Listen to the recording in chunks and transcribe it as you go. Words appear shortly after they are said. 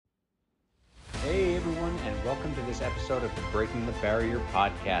welcome to this episode of the Breaking the Barrier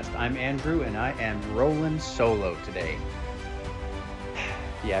podcast. I'm Andrew, and I am rolling solo today.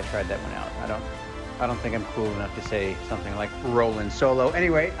 Yeah, I tried that one out. I don't think I'm cool enough to say something like rolling solo.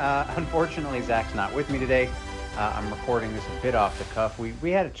 Anyway, unfortunately, Zach's not with me today. I'm recording this a bit off the cuff.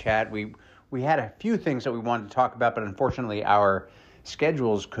 We had a chat. We had a few things that we wanted to talk about, but unfortunately, our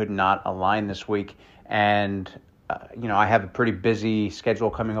schedules could not align this week, and I have a pretty busy schedule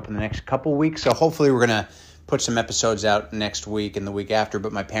coming up in the next couple weeks, so hopefully we're going to put some episodes out next week and the week after,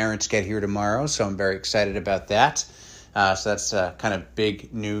 but my parents get here tomorrow, so I'm very excited about that. So that's kind of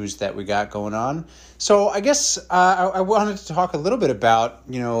big news that we got going on. So I guess I wanted to talk a little bit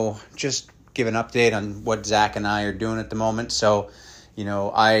about, just give an update on what Zach and I are doing at the moment. So,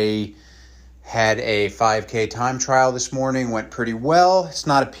 I had a 5K time trial this morning, went pretty well. It's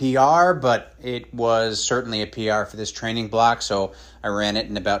not a PR, but it was certainly a PR for this training block. So I ran it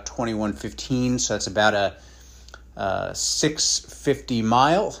in about 21:15. So that's about a 6:50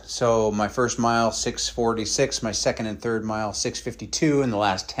 mile. So my first mile, 6:46. My second and third mile, 6:52. And the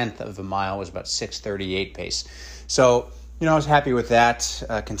last 10th of a mile was about 6:38 pace. So, I was happy with that,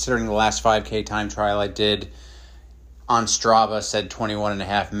 considering the last 5K time trial I did on Strava said 21 and a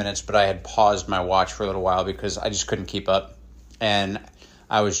half minutes, but I had paused my watch for a little while because I just couldn't keep up. And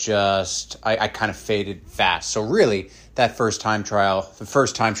I was I kind of faded fast. So really, that the first time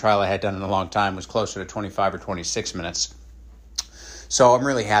trial I had done in a long time was closer to 25 or 26 minutes. So I'm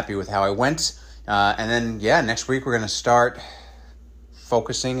really happy with how I went. And then, next week we're going to start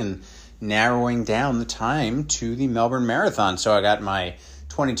focusing and narrowing down the time to the Melbourne Marathon. So I got my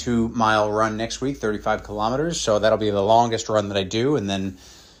 22-mile run next week, 35 kilometers. So that'll be the longest run that I do, and then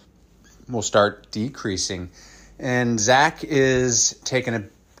we'll start decreasing. And Zach is taking a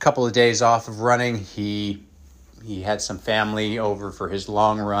couple of days off of running. He had some family over for his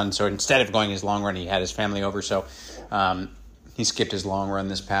long run. So instead of going his long run, he had his family over. So he skipped his long run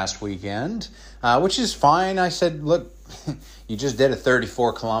this past weekend, which is fine. I said, look, you just did a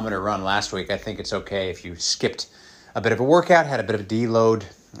 34-kilometer run last week. I think it's okay if you skipped a bit of a workout, had a bit of a deload.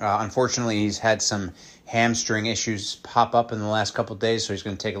 Unfortunately, he's had some hamstring issues pop up in the last couple of days, so he's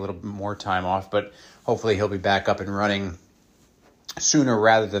going to take a little more time off, but hopefully he'll be back up and running sooner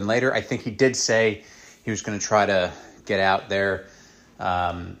rather than later. I think he did say he was going to try to get out there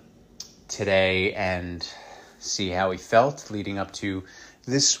today and see how he felt leading up to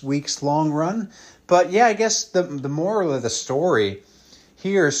this week's long run. But I guess the moral of the story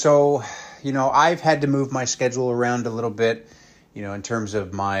here, so I've had to move my schedule around a little bit, in terms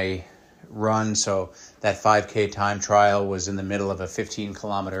of my run. So that 5K time trial was in the middle of a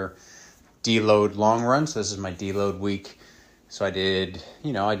 15-kilometer deload long run. So this is my deload week. So I did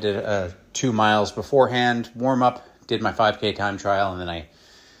 2 miles beforehand, warm up, did my 5K time trial, and then I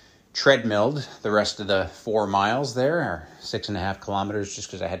treadmilled the rest of the 4 miles there, or 6.5 kilometers, just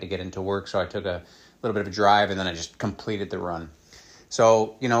because I had to get into work. So I took a little bit of a drive, and then I just completed the run.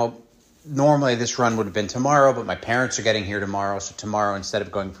 So, normally this run would have been tomorrow, but my parents are getting here tomorrow. So tomorrow, instead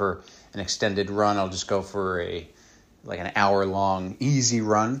of going for an extended run, I'll just go for an hour-long easy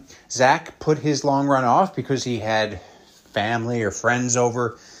run. Zach put his long run off because he had family or friends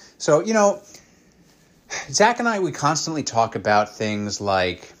over. So, Zach and I, we constantly talk about things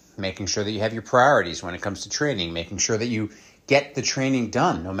like making sure that you have your priorities when it comes to training, making sure that you get the training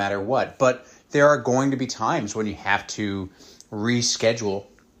done no matter what. But there are going to be times when you have to reschedule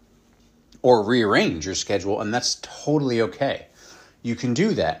or rearrange your schedule, and that's totally okay. You can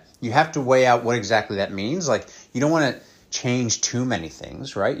do that. You have to weigh out what exactly that means. Like, you don't want to change too many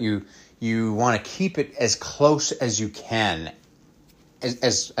things, right? You want to keep it as close as you can,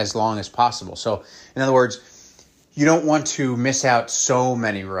 as long as possible. So, in other words, you don't want to miss out on so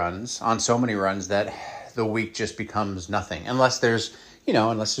many runs that the week just becomes nothing, unless there's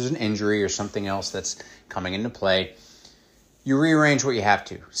an injury or something else that's coming into play. You rearrange what you have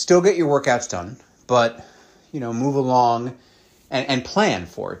to. Still get your workouts done, but, move along and plan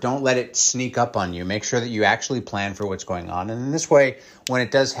for it. Don't let it sneak up on you. Make sure that you actually plan for what's going on. And in this way, when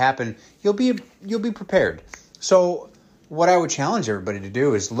it does happen, you'll be prepared. So what I would challenge everybody to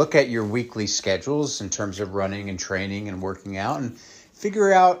do is look at your weekly schedules in terms of running and training and working out, and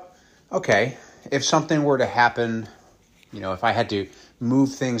figure out, okay, if something were to happen, if I had to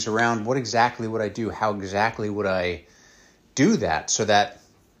move things around, what exactly would I do? How exactly would I do that so that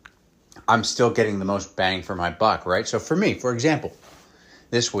I'm still getting the most bang for my buck, right? So for me, for example,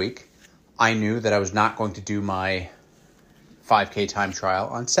 this week, I knew that I was not going to do my 5K time trial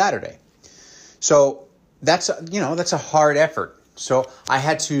on Saturday. So that's a hard effort. So I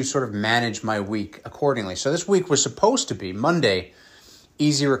had to sort of manage my week accordingly. So this week was supposed to be Monday,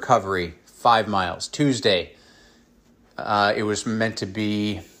 easy recovery, 5 miles. Tuesday, it was meant to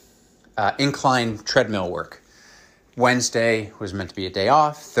be incline treadmill work. Wednesday was meant to be a day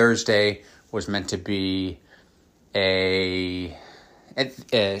off. Thursday was meant to be a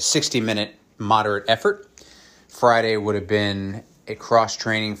 60-minute moderate effort. Friday would have been a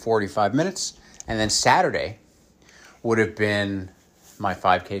cross-training 45 minutes. And then Saturday would have been my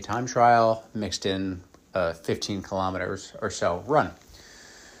 5K time trial mixed in a 15 kilometers or so run.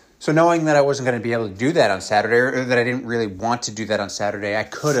 So knowing that I wasn't going to be able to do that on Saturday, or that I didn't really want to do that on Saturday, I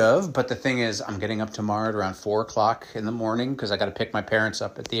could have. But the thing is, I'm getting up tomorrow at around 4 o'clock in the morning because I got to pick my parents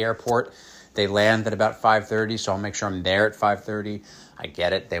up at the airport. They land at about 5:30, so I'll make sure I'm there at 5:30. I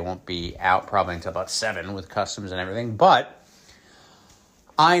get it. They won't be out probably until about 7 with customs and everything. But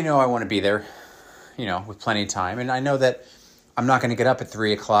I know I want to be there, with plenty of time. And I know that I'm not going to get up at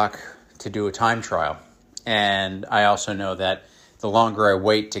 3 o'clock to do a time trial. And I also know that the longer I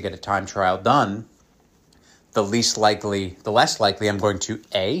wait to get a time trial done, the less likely I'm going to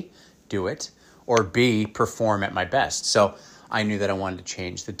A, do it, or B, perform at my best. So I knew that I wanted to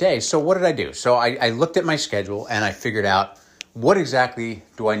change the day. So what did I do? So I looked at my schedule and I figured out what exactly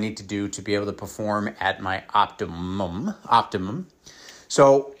do I need to do to be able to perform at my optimum.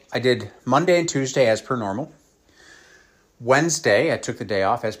 So I did Monday and Tuesday as per normal. Wednesday, I took the day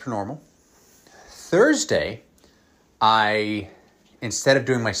off as per normal. Thursday, instead of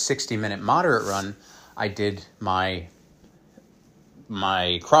doing my 60-minute moderate run, I did my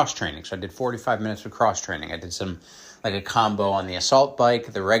cross training. So I did 45 minutes of cross training. I did like a combo on the assault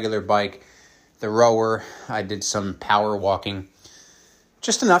bike, the regular bike, the rower. I did some power walking,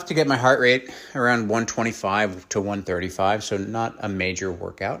 just enough to get my heart rate around 125 to 135. So not a major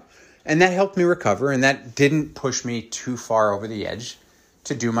workout. And that helped me recover, and that didn't push me too far over the edge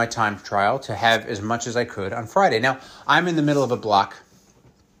to do my time trial, to have as much as I could on Friday. Now, I'm in the middle of a block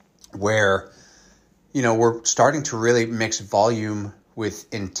where, we're starting to really mix volume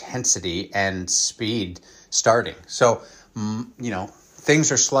with intensity and speed starting. So,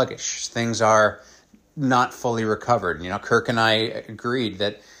 things are sluggish. Things are not fully recovered. Kirk and I agreed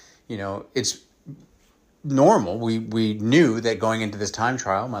that, it's normal. We knew that going into this time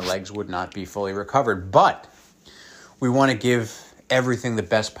trial, my legs would not be fully recovered, but we want to give everything the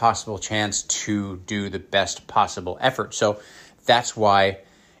best possible chance to do the best possible effort. So that's why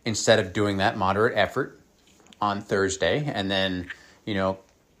instead of doing that moderate effort on Thursday and then,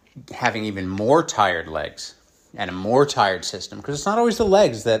 having even more tired legs and a more tired system, because it's not always the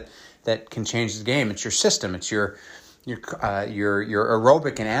legs that can change the game. It's your system. It's your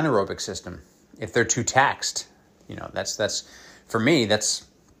aerobic and anaerobic system. If they're too taxed, that's for me, that's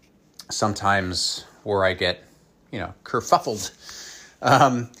sometimes where I get, kerfuffled.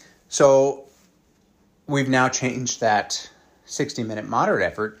 So we've now changed that 60-minute moderate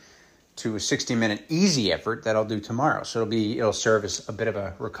effort to a 60-minute easy effort that I'll do tomorrow. So it'll serve as a bit of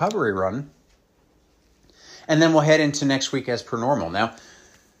a recovery run. And then we'll head into next week as per normal. Now,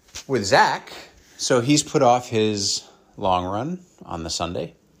 with Zach, so he's put off his long run on the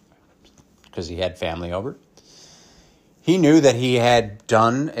Sunday because he had family over. He knew that he had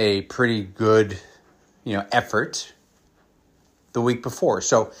done a pretty good, effort the week before.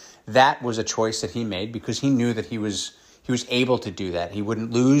 So that was a choice that he made because he knew that he was able to do that. He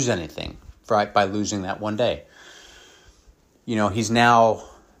wouldn't lose anything by losing that one day. He's now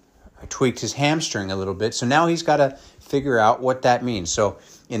tweaked his hamstring a little bit. So now he's got to figure out what that means. So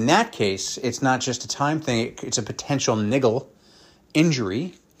in that case, it's not just a time thing. It's a potential niggle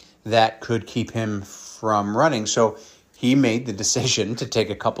injury that could keep him from running. So he made the decision to take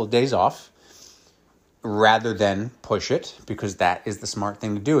a couple of days off rather than push it, because that is the smart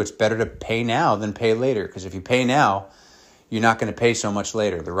thing to do. It's better to pay now than pay later, because if you pay now, you're not going to pay so much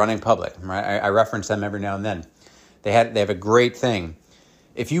later. The running public, right? I reference them every now and then. They have a great thing.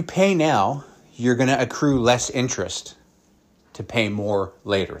 If you pay now, you're going to accrue less interest to pay more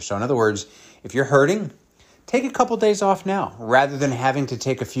later. So in other words, if you're hurting, take a couple days off now rather than having to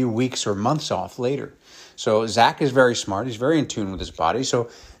take a few weeks or months off later. So Zach is very smart. He's very in tune with his body.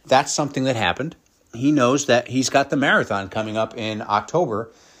 So that's something that happened. He knows that he's got the marathon coming up in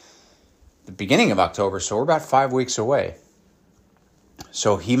October, the beginning of October. So we're about 5 weeks away.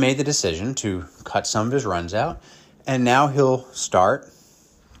 So he made the decision to cut some of his runs out. And now he'll start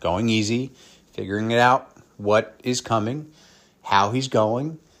going easy, figuring it out, what is coming, how he's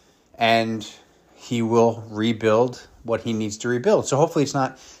going, and he will rebuild what he needs to rebuild. So hopefully it's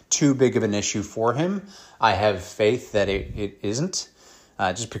not too big of an issue for him. I have faith that it isn't,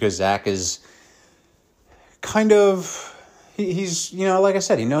 just because Zach is kind of, he's, like I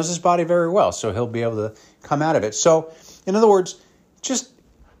said, he knows his body very well, so he'll be able to come out of it. So, in other words, just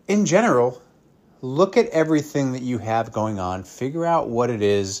in general, look at everything that you have going on, figure out what it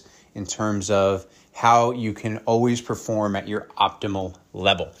is in terms of how you can always perform at your optimal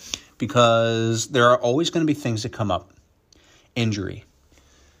level. Because there are always going to be things that come up. Injury,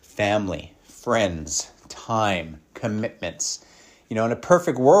 family, friends, time, commitments. In a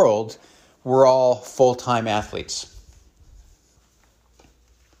perfect world, we're all full-time athletes.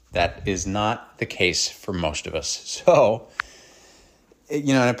 That is not the case for most of us. So,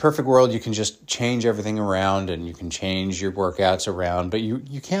 in a perfect world, you can just change everything around and you can change your workouts around, but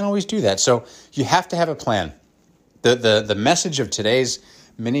you can't always do that. So you have to have a plan. The message of today's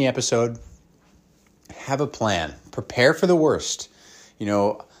mini episode, have a plan. Prepare for the worst.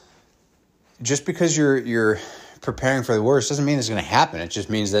 Just because you're preparing for the worst doesn't mean it's going to happen. It just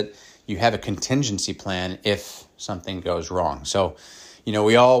means that you have a contingency plan if something goes wrong. So,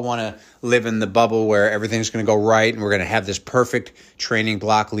 we all want to live in the bubble where everything's going to go right and we're going to have this perfect training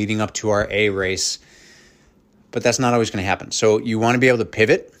block leading up to our A race. But that's not always going to happen. So you want to be able to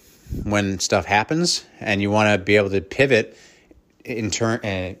pivot when stuff happens, and you want to be able to pivot in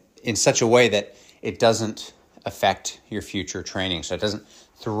such a way that it doesn't affect your future training. So it doesn't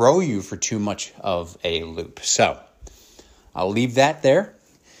throw you for too much of a loop. So I'll leave that there.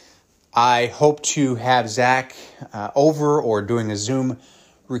 I hope to have Zach over or doing a Zoom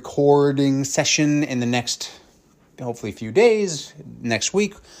recording session in the next, hopefully, few days, next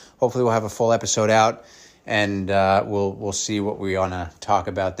week. Hopefully we'll have a full episode out, and we'll see what we want to talk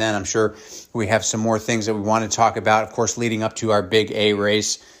about then. I'm sure we have some more things that we want to talk about, of course, leading up to our big A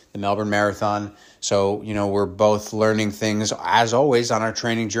race, the Melbourne Marathon. So, we're both learning things, as always, on our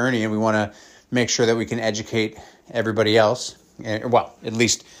training journey, and we want to make sure that we can educate everybody else. Well, at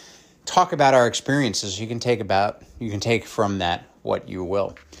least talk about our experiences. You can take from that what you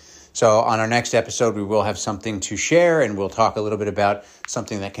will. So on our next episode, we will have something to share, and we'll talk a little bit about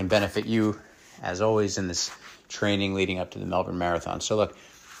something that can benefit you, as always, in this training leading up to the Melbourne Marathon. So look,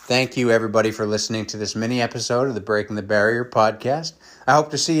 thank you everybody for listening to this mini episode of the Breaking the Barrier podcast. I hope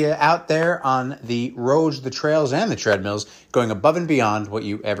to see you out there on the roads, the trails, and the treadmills, going above and beyond what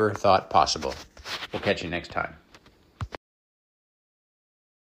you ever thought possible. We'll catch you next time.